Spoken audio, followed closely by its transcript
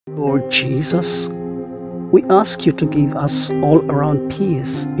Lord Jesus, we ask you to give us all-around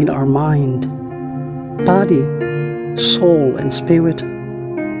peace in our mind, body, soul, and spirit.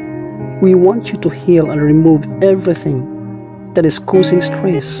 We want you to heal and remove everything that is causing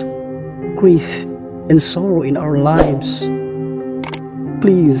stress, grief, and sorrow in our lives.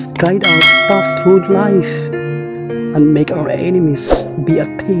 Please guide our path through life and make our enemies be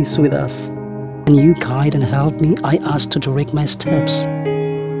at peace with us. And you guide and help me, I ask to direct my steps.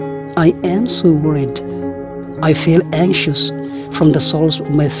 I am so worried. I feel anxious from the soles of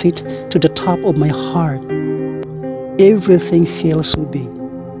my feet to the top of my heart. Everything feels so big,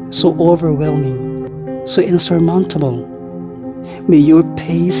 so overwhelming, so insurmountable. May your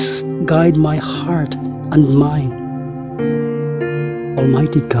peace guide my heart and mind.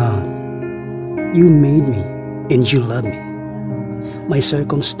 Almighty God, you made me and you love me. My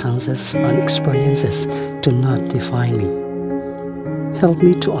circumstances and experiences do not define me. Help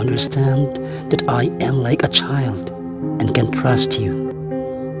me to understand that I am like a child and can trust you.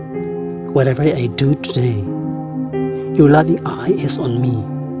 Whatever I do today, your loving eye is on me,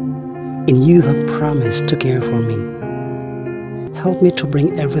 and you have promised to care for me. Help me to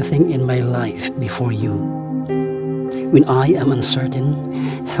bring everything in my life before you. When I am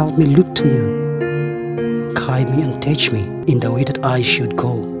uncertain, help me look to you. Guide me and teach me in the way that I should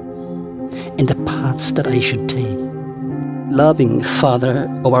go, in the paths that I should take. Loving Father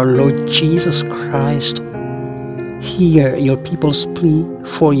of our Lord Jesus Christ, hear your people's plea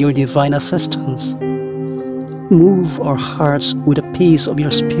for your divine assistance. Move our hearts with the peace of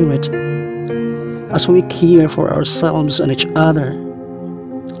your Spirit as we care for ourselves and each other.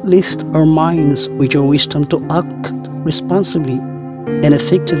 Lift our minds with your wisdom to act responsibly and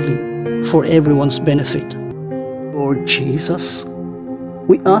effectively for everyone's benefit. Lord Jesus,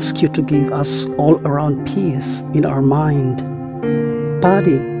 we ask you to give us all-around peace in our mind,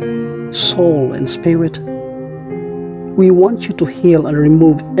 body, soul, and spirit. We want you to heal and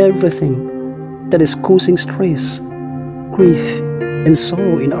remove everything that is causing stress, grief, and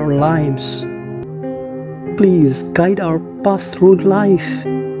sorrow in our lives. Please guide our path through life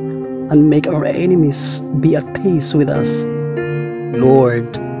and make our enemies be at peace with us.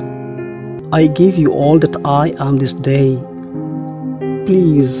 Lord, I give you all that I am this day.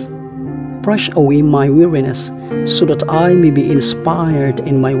 Please brush away my weariness so that I may be inspired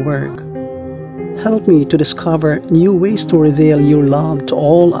in my work. Help me to discover new ways to reveal your love to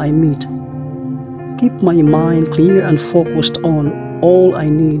all I meet. Keep my mind clear and focused on all I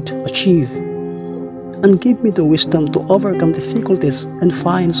need to achieve, and give me the wisdom to overcome difficulties and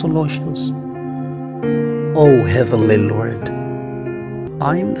find solutions. Oh Heavenly Lord,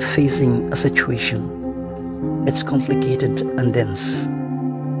 I'm facing a situation. It's complicated and dense.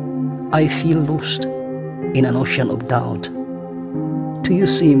 I feel lost in an ocean of doubt. Do you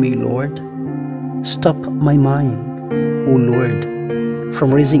see me, Lord? Stop my mind, O Lord,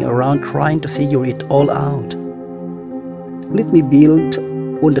 from racing around trying to figure it all out. Let me build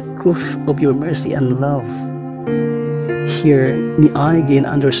on the truth of your mercy and love. Here may I gain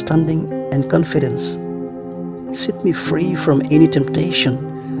understanding and confidence. Set me free from any temptation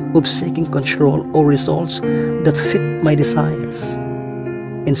of seeking control or results that fit my desires.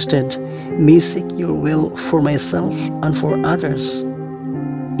 Instead, may seek your will for myself and for others,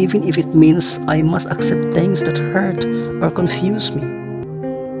 even if it means I must accept things that hurt or confuse me.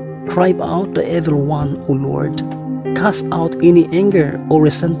 Drive out the evil one, O Lord. Cast out any anger or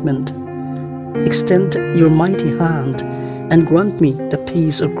resentment. Extend your mighty hand and grant me the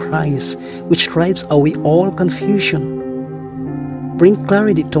peace of Christ, which drives away all confusion. Bring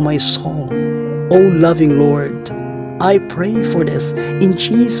clarity to my soul, O loving Lord. I pray for this in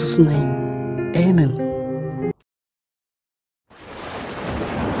Jesus' name. Amen.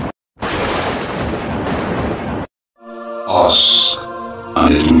 Ask,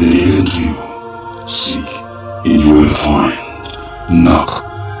 and it will be given to you. Seek, and you will find. Knock,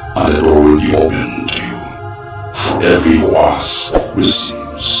 and the door will be opened to you. For every who asks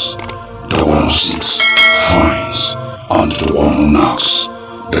receives, the one who seeks finds, and to the one who knocks,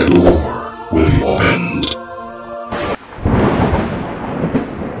 the door